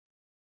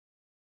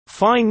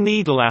Fine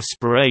needle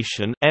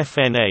aspiration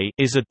 (FNA)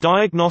 is a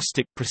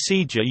diagnostic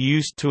procedure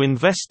used to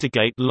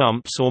investigate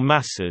lumps or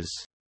masses.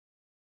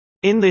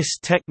 In this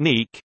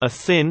technique, a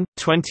thin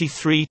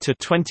 23 to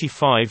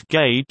 25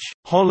 gauge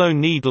hollow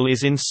needle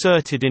is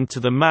inserted into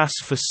the mass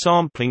for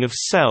sampling of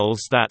cells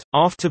that,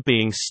 after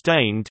being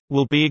stained,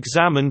 will be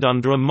examined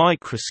under a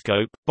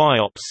microscope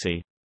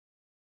biopsy.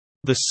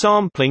 The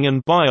sampling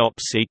and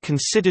biopsy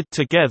considered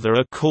together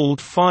are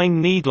called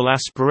fine needle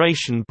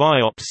aspiration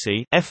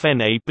biopsy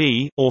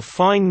 (FNAB) or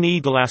fine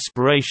needle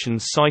aspiration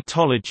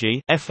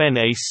cytology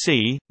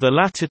 (FNAC), the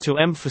latter to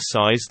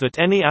emphasize that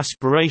any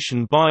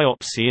aspiration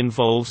biopsy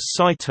involves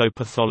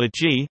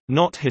cytopathology,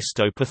 not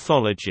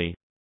histopathology.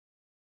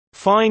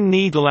 Fine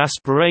needle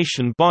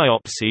aspiration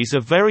biopsies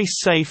are very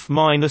safe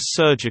minor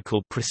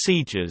surgical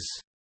procedures.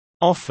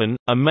 Often,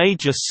 a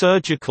major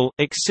surgical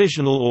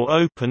excisional or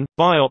open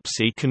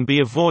biopsy can be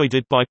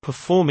avoided by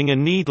performing a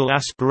needle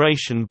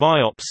aspiration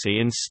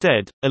biopsy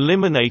instead,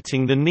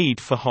 eliminating the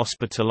need for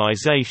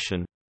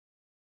hospitalization.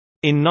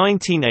 In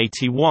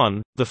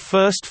 1981, the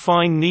first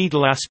fine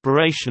needle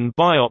aspiration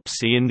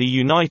biopsy in the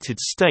United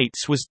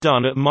States was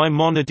done at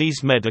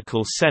Maimonides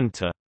Medical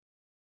Center.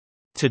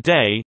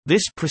 Today,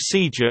 this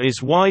procedure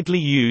is widely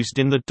used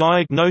in the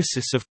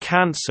diagnosis of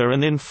cancer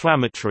and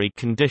inflammatory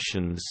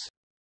conditions.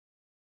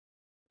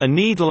 A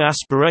needle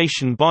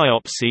aspiration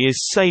biopsy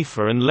is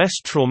safer and less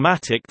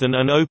traumatic than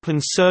an open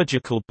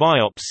surgical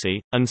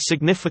biopsy, and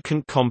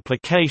significant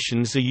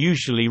complications are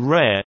usually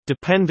rare,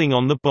 depending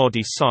on the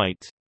body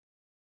site.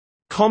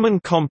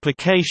 Common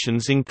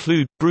complications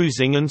include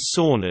bruising and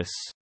soreness.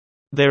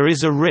 There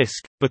is a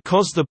risk,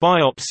 because the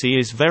biopsy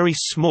is very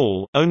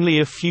small, only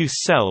a few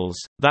cells,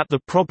 that the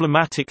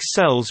problematic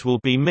cells will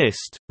be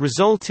missed,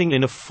 resulting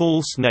in a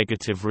false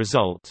negative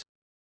result.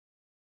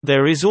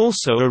 There is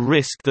also a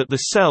risk that the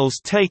cells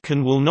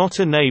taken will not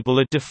enable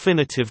a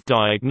definitive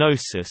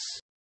diagnosis.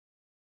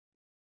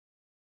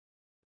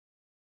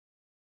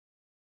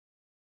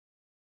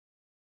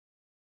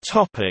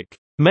 Topic: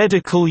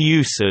 Medical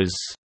uses.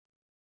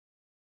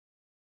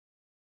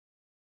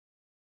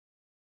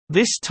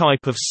 This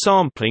type of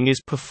sampling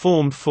is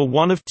performed for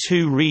one of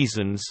two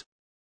reasons.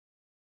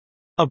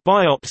 A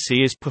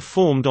biopsy is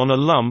performed on a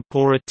lump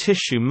or a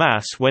tissue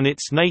mass when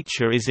its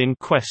nature is in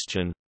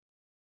question.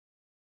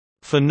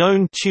 For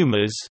known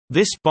tumors,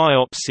 this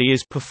biopsy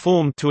is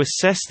performed to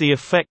assess the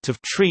effect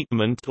of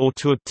treatment or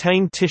to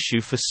obtain tissue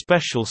for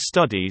special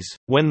studies.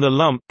 When the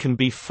lump can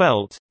be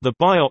felt, the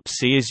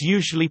biopsy is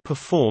usually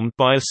performed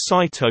by a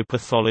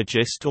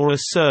cytopathologist or a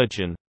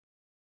surgeon.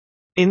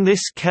 In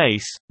this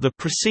case, the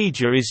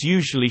procedure is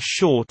usually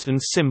short and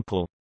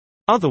simple.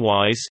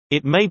 Otherwise,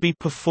 it may be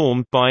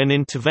performed by an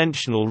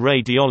interventional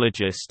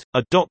radiologist,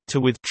 a doctor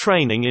with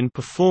training in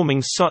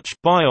performing such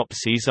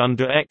biopsies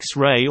under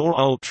X-ray or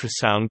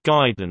ultrasound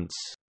guidance.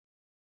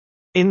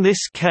 In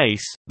this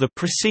case, the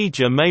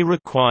procedure may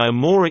require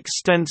more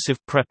extensive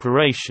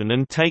preparation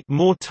and take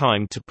more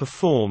time to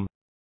perform.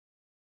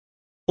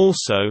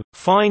 Also,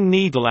 fine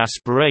needle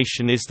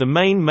aspiration is the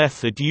main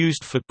method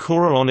used for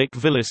chorionic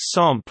villus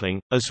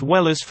sampling, as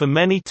well as for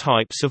many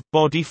types of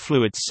body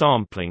fluid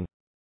sampling.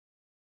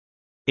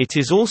 It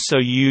is also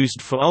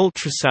used for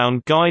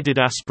ultrasound-guided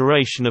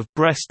aspiration of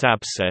breast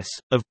abscess,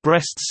 of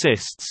breast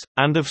cysts,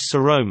 and of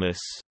seromas.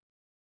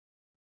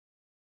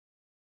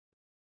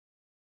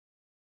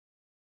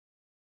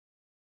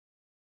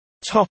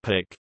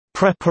 Topic: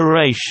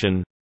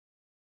 Preparation.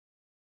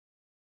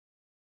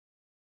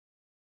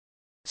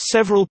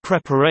 Several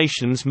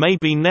preparations may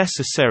be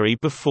necessary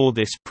before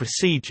this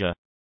procedure.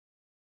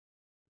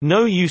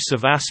 No use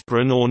of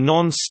aspirin or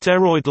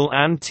non-steroidal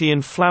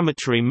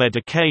anti-inflammatory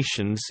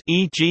medications,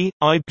 e.g.,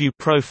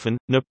 ibuprofen,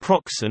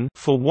 naproxen,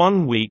 for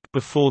 1 week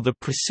before the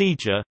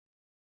procedure.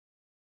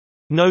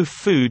 No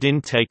food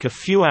intake a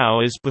few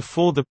hours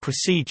before the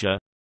procedure.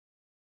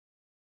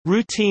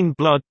 Routine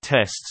blood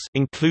tests,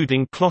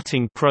 including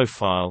clotting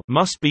profile,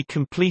 must be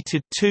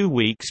completed 2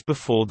 weeks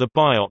before the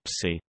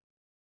biopsy.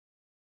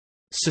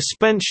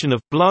 Suspension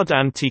of blood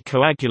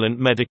anticoagulant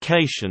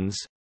medications.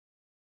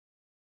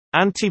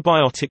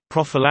 Antibiotic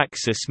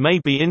prophylaxis may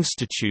be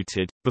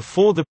instituted.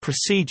 Before the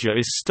procedure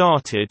is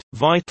started,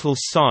 vital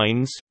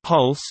signs,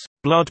 pulse,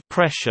 blood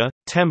pressure,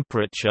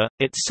 temperature,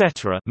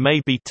 etc. may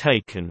be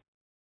taken.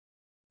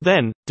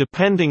 Then,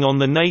 depending on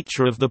the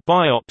nature of the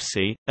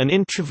biopsy, an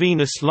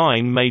intravenous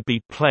line may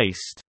be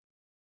placed.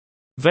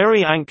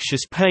 Very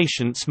anxious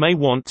patients may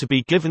want to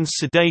be given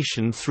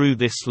sedation through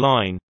this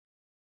line.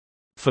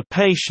 For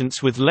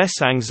patients with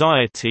less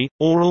anxiety,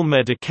 oral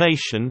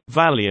medication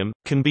Valium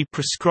can be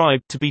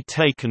prescribed to be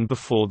taken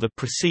before the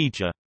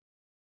procedure.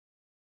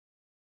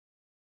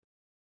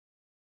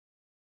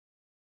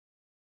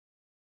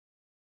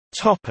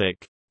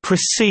 Topic: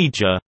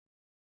 Procedure.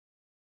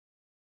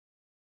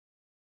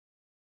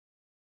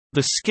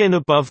 The skin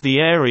above the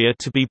area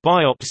to be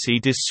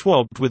biopsied is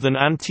swabbed with an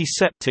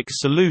antiseptic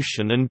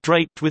solution and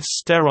draped with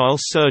sterile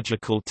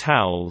surgical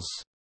towels.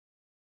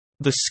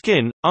 The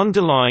skin,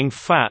 underlying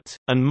fat,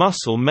 and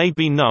muscle may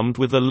be numbed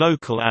with a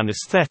local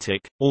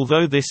anesthetic,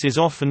 although this is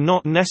often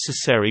not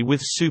necessary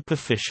with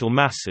superficial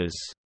masses.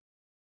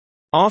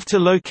 After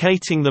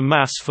locating the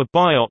mass for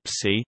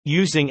biopsy,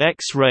 using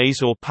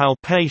X-rays or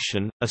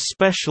palpation, a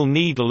special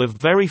needle of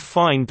very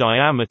fine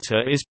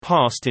diameter is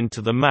passed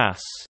into the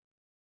mass.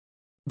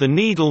 The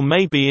needle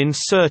may be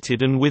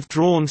inserted and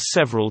withdrawn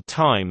several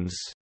times.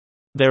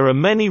 There are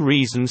many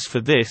reasons for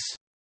this.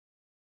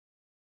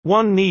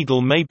 One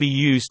needle may be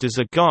used as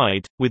a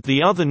guide, with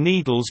the other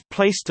needles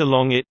placed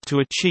along it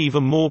to achieve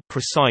a more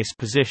precise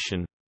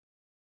position.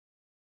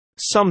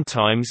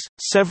 Sometimes,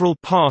 several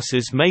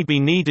passes may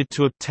be needed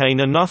to obtain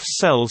enough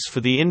cells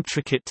for the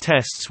intricate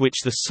tests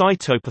which the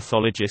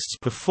cytopathologists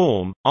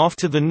perform.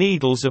 After the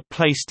needles are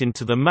placed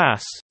into the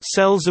mass,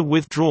 cells are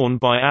withdrawn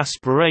by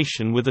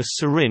aspiration with a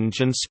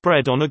syringe and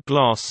spread on a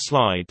glass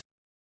slide.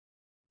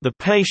 The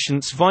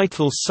patient's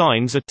vital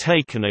signs are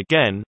taken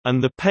again,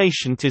 and the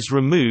patient is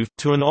removed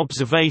to an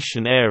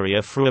observation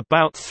area for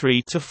about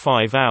 3 to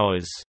 5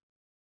 hours.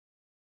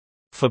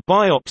 For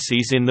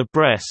biopsies in the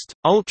breast,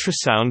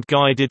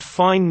 ultrasound-guided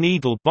fine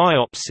needle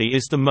biopsy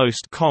is the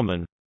most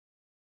common.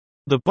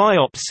 The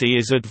biopsy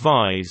is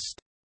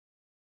advised.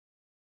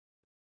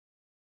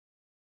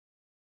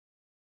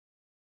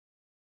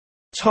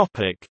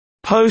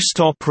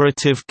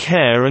 Post-operative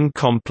care and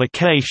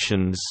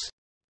complications.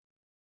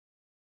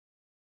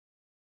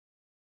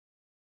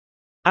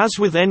 As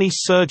with any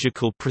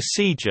surgical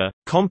procedure,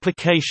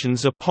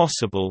 complications are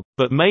possible,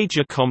 but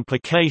major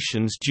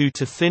complications due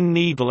to thin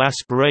needle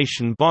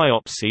aspiration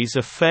biopsies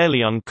are fairly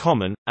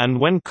uncommon, and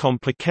when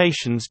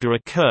complications do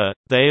occur,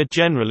 they are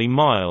generally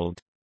mild.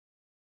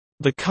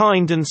 The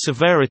kind and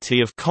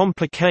severity of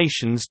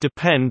complications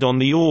depend on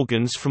the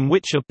organs from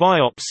which a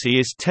biopsy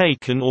is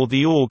taken or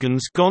the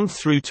organs gone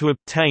through to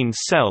obtain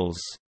cells.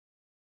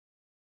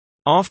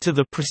 After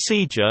the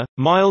procedure,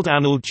 mild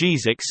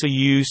analgesics are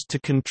used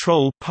to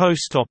control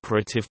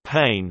post-operative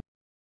pain.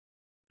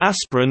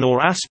 Aspirin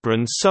or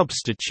aspirin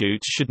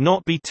substitutes should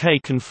not be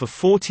taken for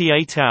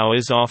 48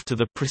 hours after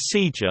the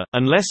procedure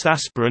unless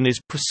aspirin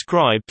is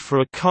prescribed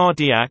for a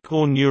cardiac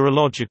or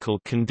neurological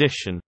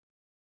condition.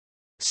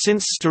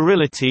 Since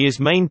sterility is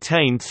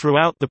maintained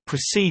throughout the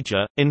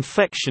procedure,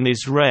 infection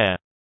is rare.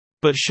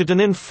 But should an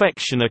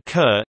infection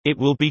occur, it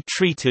will be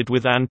treated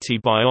with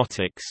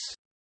antibiotics.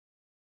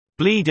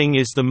 Bleeding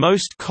is the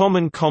most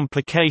common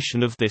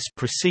complication of this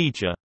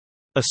procedure.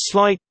 A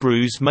slight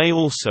bruise may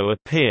also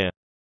appear.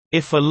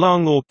 If a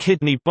lung or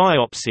kidney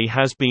biopsy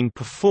has been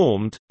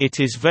performed, it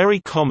is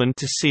very common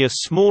to see a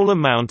small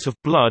amount of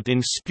blood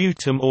in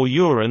sputum or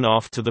urine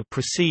after the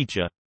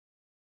procedure.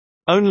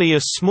 Only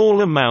a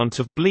small amount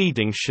of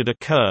bleeding should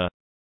occur.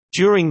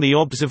 During the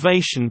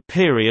observation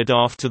period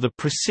after the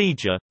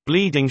procedure,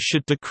 bleeding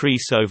should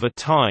decrease over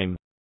time.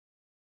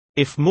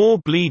 If more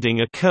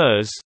bleeding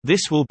occurs,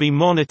 this will be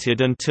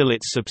monitored until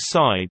it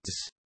subsides.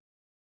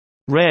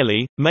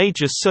 Rarely,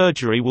 major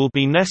surgery will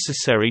be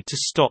necessary to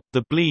stop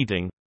the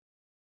bleeding.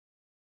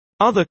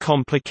 Other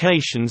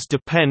complications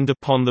depend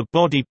upon the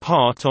body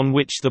part on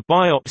which the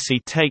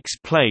biopsy takes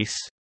place.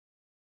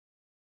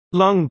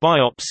 Lung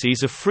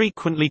biopsies are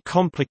frequently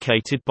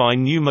complicated by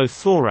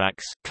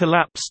pneumothorax,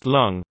 collapsed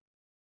lung.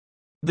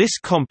 This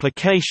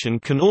complication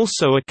can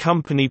also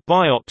accompany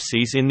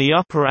biopsies in the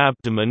upper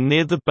abdomen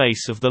near the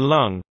base of the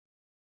lung.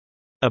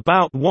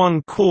 About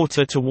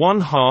 1/4 to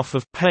 1/2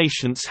 of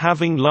patients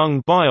having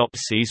lung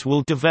biopsies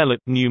will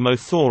develop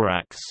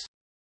pneumothorax.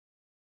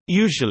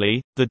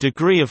 Usually, the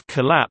degree of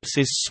collapse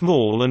is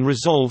small and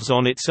resolves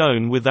on its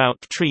own without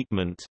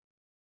treatment.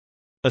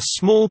 A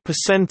small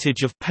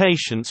percentage of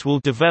patients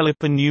will develop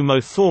a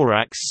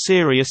pneumothorax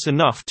serious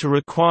enough to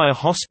require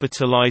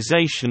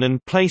hospitalization and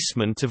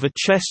placement of a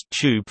chest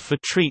tube for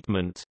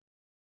treatment.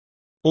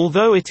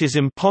 Although it is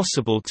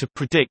impossible to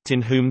predict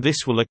in whom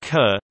this will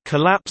occur,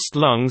 collapsed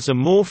lungs are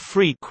more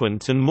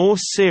frequent and more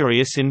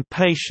serious in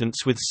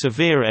patients with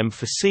severe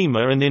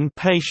emphysema and in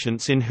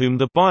patients in whom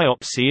the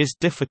biopsy is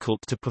difficult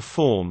to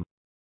perform.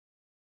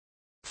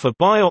 For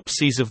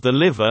biopsies of the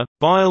liver,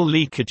 bile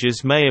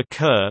leakages may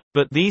occur,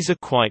 but these are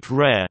quite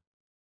rare.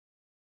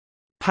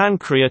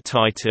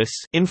 Pancreatitis,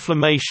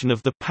 inflammation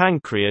of the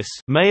pancreas,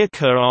 may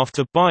occur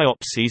after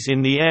biopsies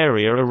in the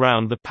area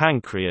around the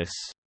pancreas.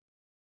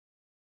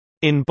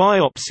 In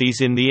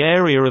biopsies in the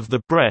area of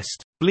the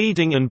breast,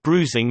 bleeding and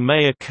bruising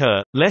may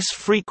occur, less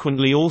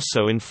frequently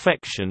also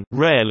infection,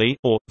 rarely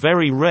or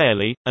very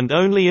rarely, and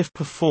only if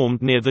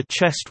performed near the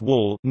chest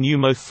wall,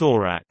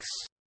 pneumothorax.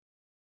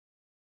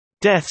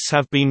 Deaths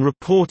have been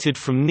reported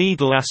from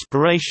needle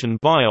aspiration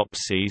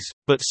biopsies,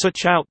 but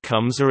such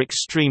outcomes are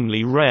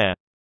extremely rare.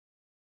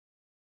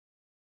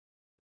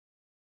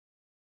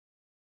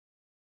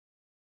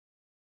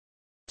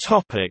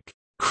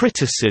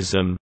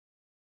 Criticism.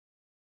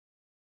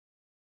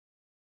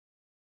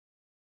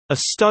 A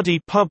study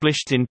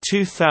published in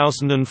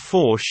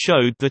 2004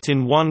 showed that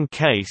in one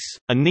case,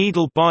 a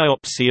needle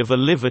biopsy of a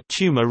liver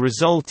tumor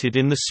resulted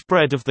in the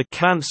spread of the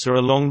cancer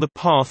along the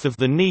path of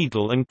the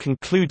needle and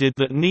concluded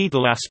that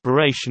needle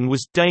aspiration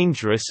was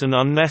dangerous and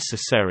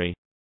unnecessary.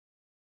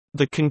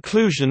 The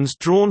conclusions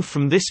drawn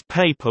from this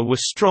paper were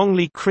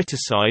strongly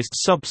criticized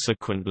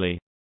subsequently.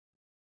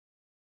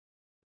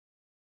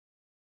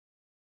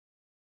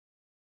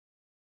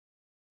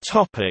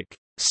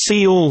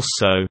 See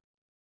also: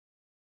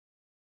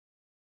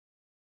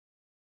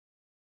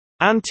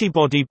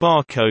 antibody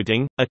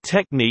barcoding, a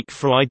technique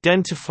for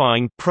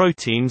identifying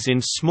proteins in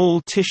small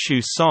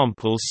tissue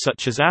samples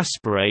such as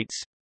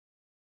aspirates.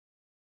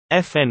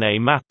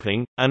 FNA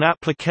mapping, an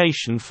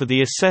application for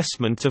the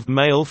assessment of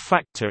male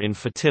factor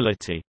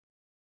infertility.